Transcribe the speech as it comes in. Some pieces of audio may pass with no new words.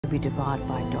be devoured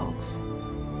by dogs.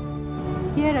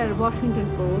 Here are Washington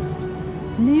Post,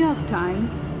 New York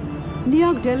Times, New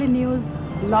York Daily News,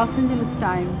 Los Angeles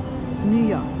Times, New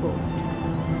York Post.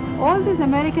 All these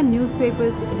American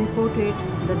newspapers reported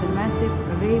that the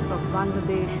massive rape of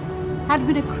Bangladesh had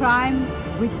been a crime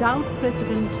without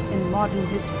precedent in modern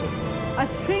history. A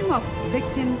stream of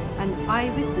victims and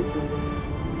eyewitnesses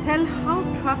tell how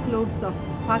truckloads of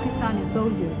Pakistani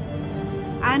soldiers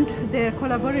and their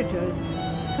collaborators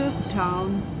swooped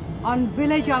down on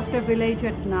village after village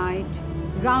at night,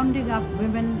 rounding up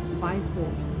women by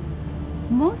force.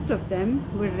 Most of them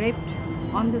were raped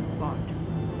on the spot,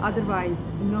 otherwise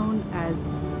known as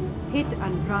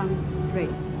hit-and-run rape.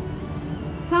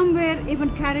 Some were even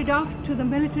carried off to the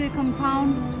military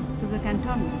compounds to the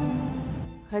cantonments.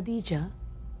 Khadija,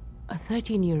 a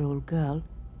 13-year-old girl,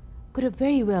 could have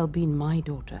very well been my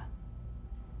daughter.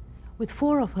 With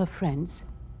 4 of her friends,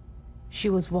 she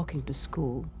was walking to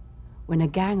school when a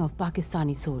gang of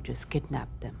Pakistani soldiers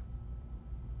kidnapped them.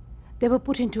 They were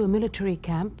put into a military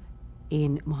camp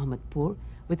in Mohammadpur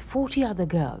with 40 other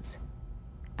girls,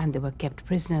 and they were kept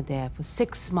prisoner there for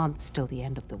 6 months till the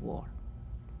end of the war.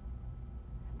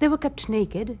 They were kept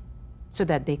naked so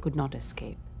that they could not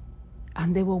escape,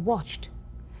 and they were watched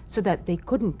so that they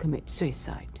couldn't commit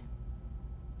suicide.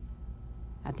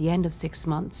 At the end of 6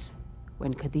 months,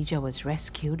 when Khadija was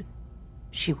rescued,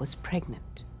 she was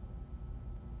pregnant.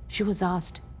 She was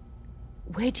asked,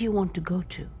 "Where do you want to go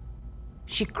to?"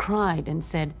 She cried and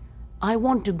said, "I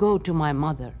want to go to my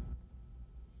mother."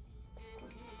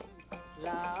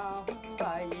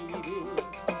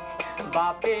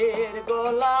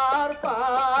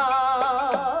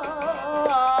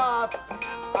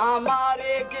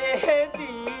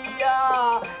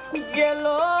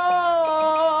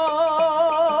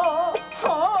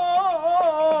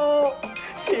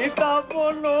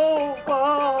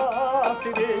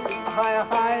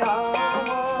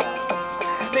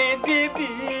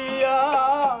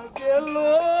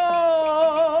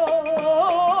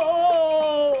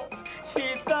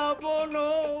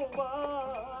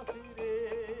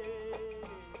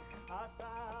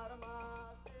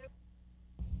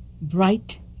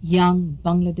 Bright, young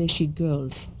Bangladeshi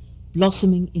girls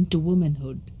blossoming into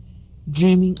womanhood,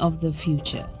 dreaming of the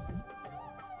future.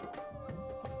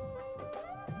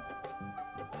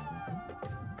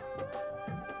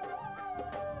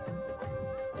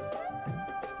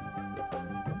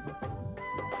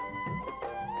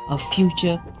 A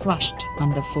future crushed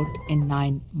underfoot in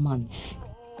 9 months.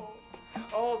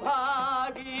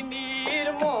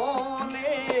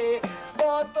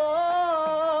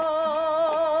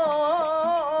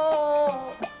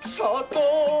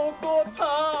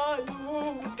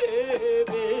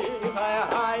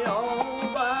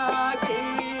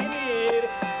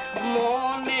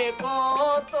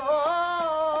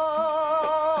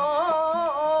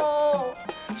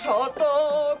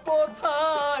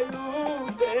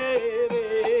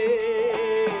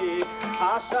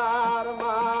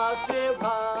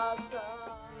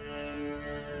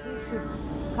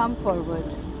 Come forward,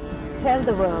 tell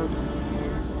the world,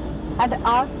 and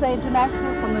ask the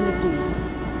international community,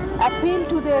 appeal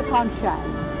to their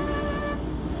conscience.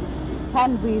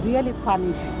 Can we really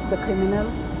punish the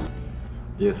criminals?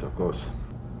 Yes, of course.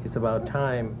 It's about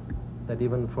time that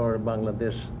even for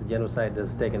Bangladesh, the genocide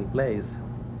has taken place.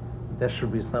 There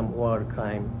should be some war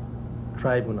crime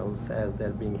tribunals as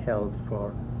they're being held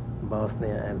for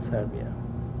Bosnia and Serbia.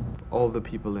 All the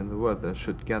people in the world that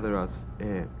should gather us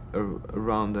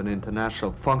around an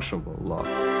international functional law.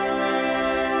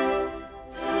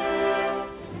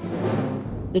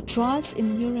 The trials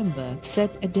in Nuremberg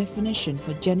set a definition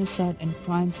for genocide and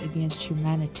crimes against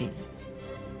humanity.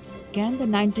 Can the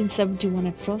 1971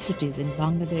 atrocities in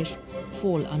Bangladesh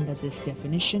fall under this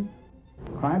definition?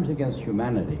 Crimes against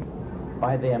humanity,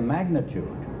 by their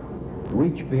magnitude,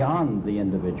 reach beyond the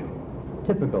individual.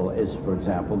 Typical is, for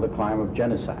example, the crime of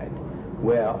genocide,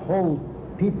 where whole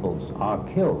peoples are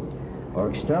killed or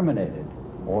exterminated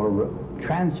or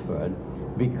transferred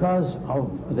because of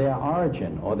their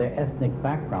origin or their ethnic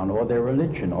background or their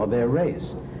religion or their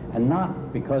race, and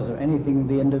not because of anything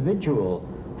the individual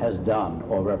has done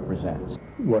or represents.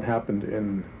 What happened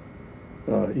in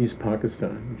East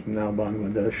Pakistan, which is now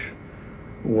Bangladesh,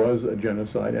 was a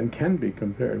genocide and can be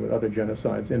compared with other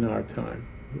genocides in our time.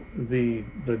 The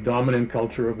dominant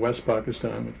culture of West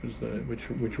Pakistan,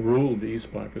 which ruled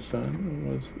East Pakistan,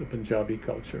 was the Punjabi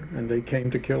culture, and they came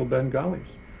to kill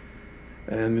Bengalis.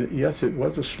 And yes, it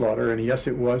was a slaughter, and yes,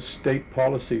 it was state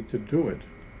policy to do it.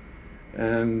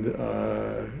 And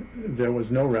there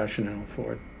was no rationale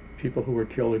for it. People who were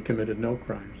killed had committed no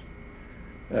crimes.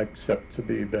 except to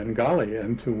be Bengali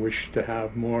and to wish to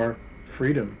have more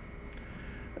freedom.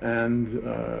 And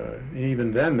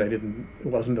even then, it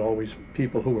wasn't always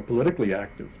people who were politically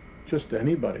active, just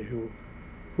anybody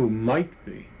who might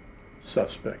be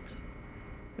suspect.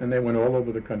 And they went all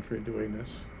over the country doing this,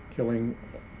 killing,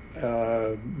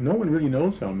 no one really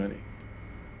knows how many,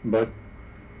 but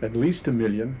at least 1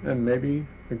 million, and maybe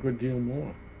a good deal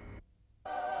more.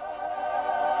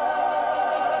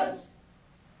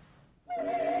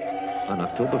 On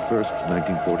October 1st,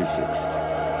 1946,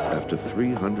 after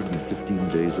 315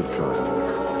 days of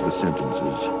trial, the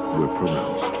sentences were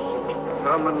pronounced.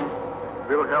 Hermann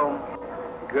Wilhelm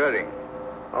Goering,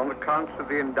 on the counts of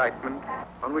the indictment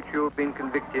on which you have been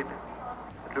convicted,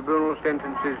 the tribunal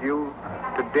sentences you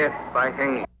to death by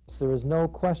hanging. There is no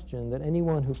question that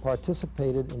anyone who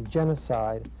participated in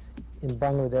genocide in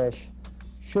Bangladesh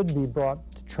should be brought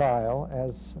to trial,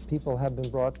 as people have been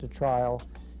brought to trial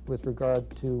with regard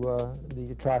to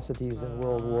the atrocities in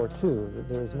World War II. That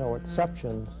there is no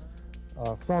exception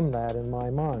from that in my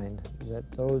mind,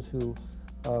 that those who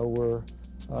were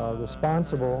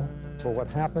responsible for what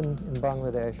happened in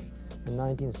Bangladesh in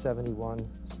 1971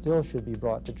 still should be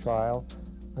brought to trial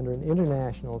under an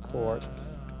international court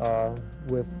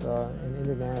with an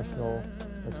international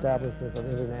establishment of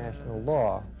international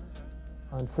law.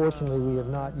 Unfortunately, we have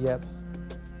not yet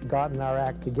gotten our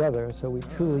act together, so we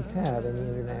truly have any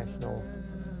international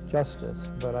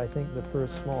justice. But I think the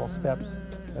first small steps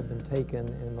have been taken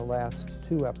in the last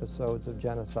 2 episodes of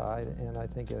genocide, and I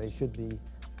think they should be,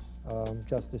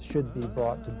 justice should be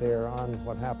brought to bear on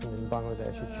what happened in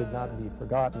Bangladesh. It should not be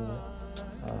forgotten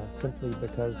simply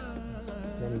because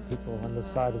many people on this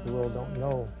side of the world don't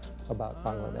know about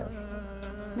Bangladesh.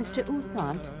 Mr. U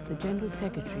Thant, the General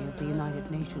Secretary of the United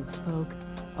Nations, spoke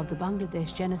of the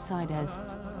Bangladesh genocide as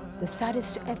the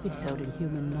saddest episode in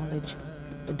human knowledge,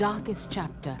 the darkest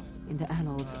chapter in the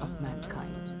annals of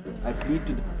mankind. I plead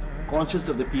to the conscience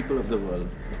of the people of the world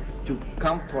to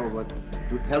come forward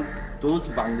to help those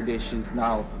Bangladeshis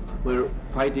now who are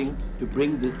fighting to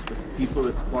bring these people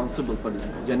responsible for this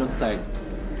genocide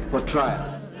for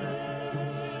trial.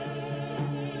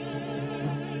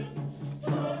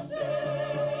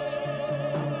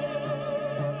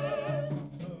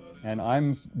 And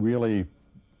I'm really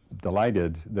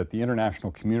delighted that the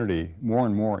international community more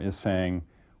and more is saying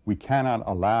we cannot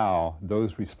allow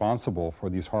those responsible for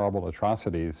these horrible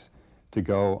atrocities to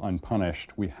go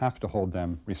unpunished. We have to hold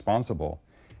them responsible.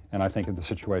 And I think of the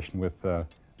situation with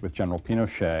General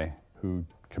Pinochet, who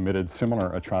committed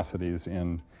similar atrocities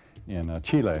in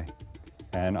Chile.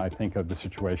 And I think of the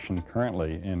situation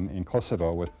currently in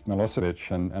Kosovo with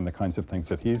Milosevic and the kinds of things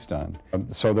that he's done.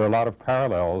 So there are a lot of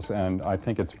parallels, and I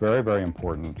think it's very, very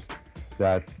important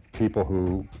that people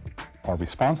who are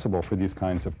responsible for these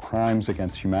kinds of crimes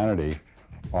against humanity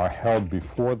are held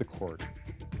before the court.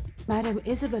 Madam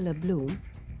Isabella Bloom,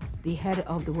 the head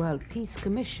of the World Peace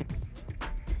Commission.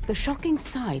 The shocking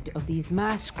sight of these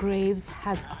mass graves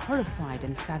has horrified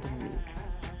and saddened me.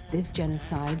 This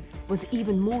genocide was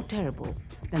even more terrible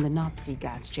than the Nazi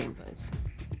gas chambers.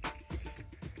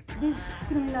 These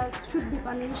criminals should be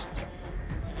punished.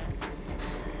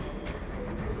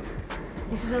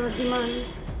 This is our demand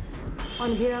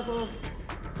on behalf of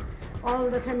all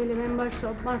the family members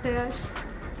of martyrs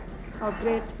of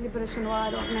Great Liberation War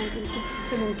of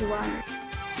 1971.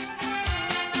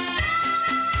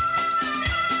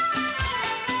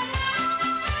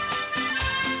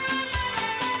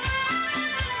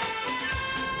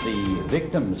 The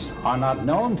victims are not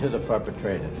known to the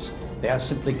perpetrators. They are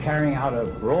simply carrying out a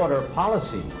broader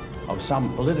policy of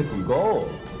some political goal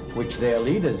which their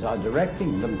leaders are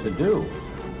directing them to do.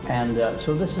 And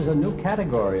so this is a new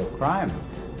category of crime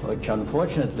which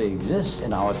unfortunately exists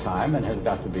in our time and has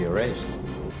got to be erased.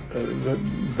 The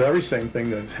very same thing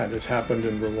that has happened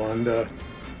in Rwanda,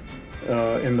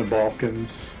 in the Balkans,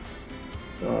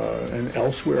 and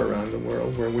elsewhere around the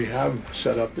world where we have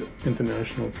set up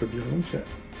international tribunals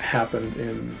happened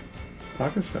in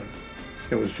Pakistan.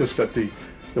 It was just that the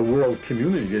world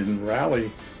community didn't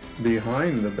rally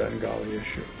behind the Bengali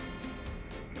issue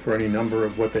for any number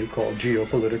of what they call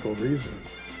geopolitical reasons.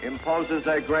 Imposes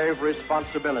a grave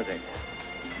responsibility.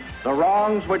 The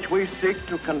wrongs which we seek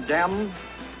to condemn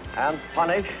and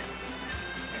punish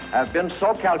have been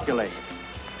so calculated,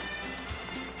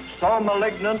 so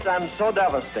malignant and so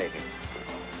devastating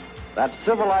that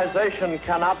civilization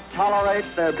cannot tolerate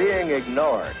their being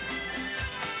ignored.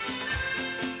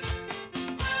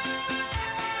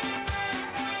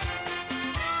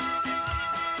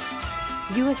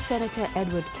 U.S. Senator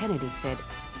Edward Kennedy said,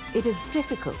 "It is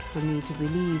difficult for me to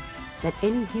believe that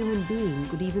any human being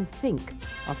could even think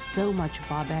of so much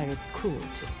barbaric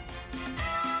cruelty.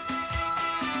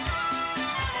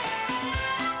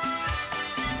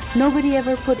 Nobody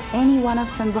ever put any one of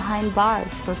them behind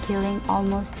bars for killing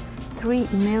almost 3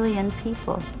 million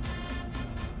people.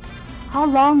 How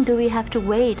long do we have to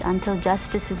wait until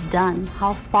justice is done?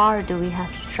 How far do we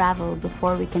have to travel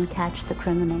before we can catch the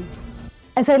criminals?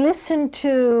 As I listen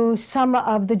to some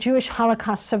of the Jewish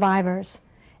Holocaust survivors,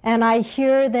 and I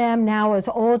hear them now as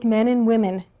old men and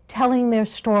women telling their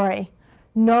story,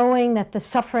 knowing that the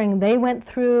suffering they went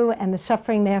through and the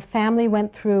suffering their family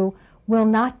went through will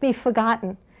not be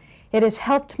forgotten, it has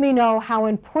helped me know how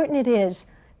important it is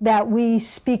that we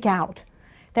speak out,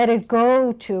 that it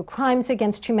go to crimes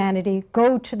against humanity,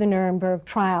 go to the Nuremberg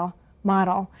trial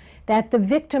model, that the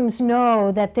victims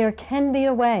know that there can be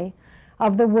a way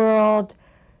of the world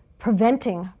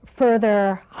preventing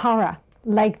further horror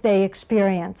like they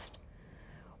experienced.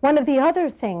 One of the other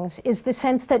things is the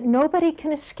sense that nobody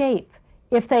can escape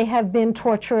if they have been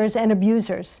torturers and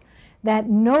abusers, that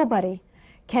nobody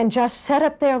can just set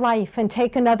up their life and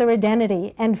take another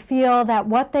identity and feel that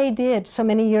what they did so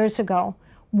many years ago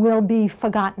will be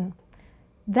forgotten.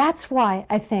 That's why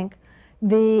I think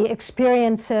the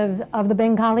experience of the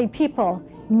Bengali people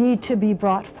need to be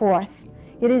brought forth.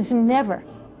 It is never,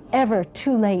 ever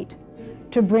too late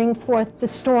to bring forth the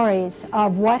stories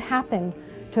of what happened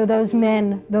to those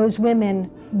men, those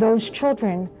women, those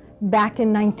children back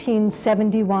in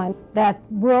 1971. That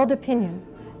world opinion,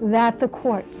 that the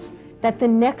courts, that the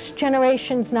next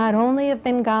generations, not only of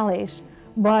Bengalis,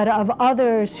 but of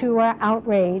others who are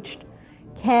outraged,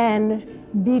 can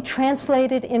be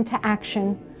translated into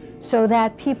action so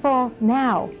that people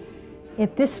now,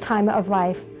 at this time of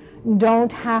life,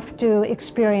 don't have to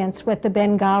experience what the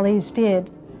Bengalis did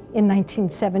in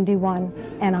 1971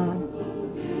 and on.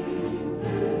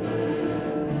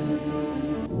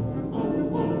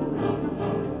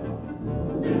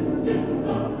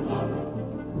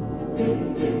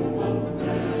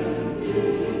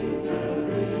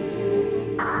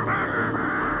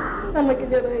 আমাকে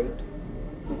যারা এই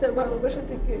পিতার ভালোবাসা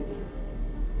থেকে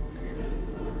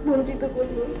বঞ্চিত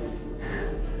করলো,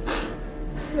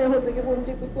 স্নেহ থেকে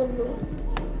বঞ্চিত করলো,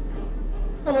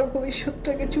 আমার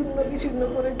ভবিষ্যৎটাকে চূর্ণ বিচূর্ণ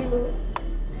করে দিল।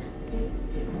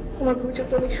 আমার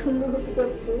ভবিষ্যৎটা অনেক সুন্দর হতে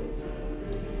পারত,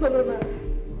 হলো না।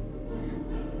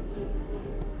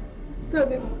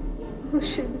 তাদের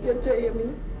অবশ্যই বিচার চাই আমি।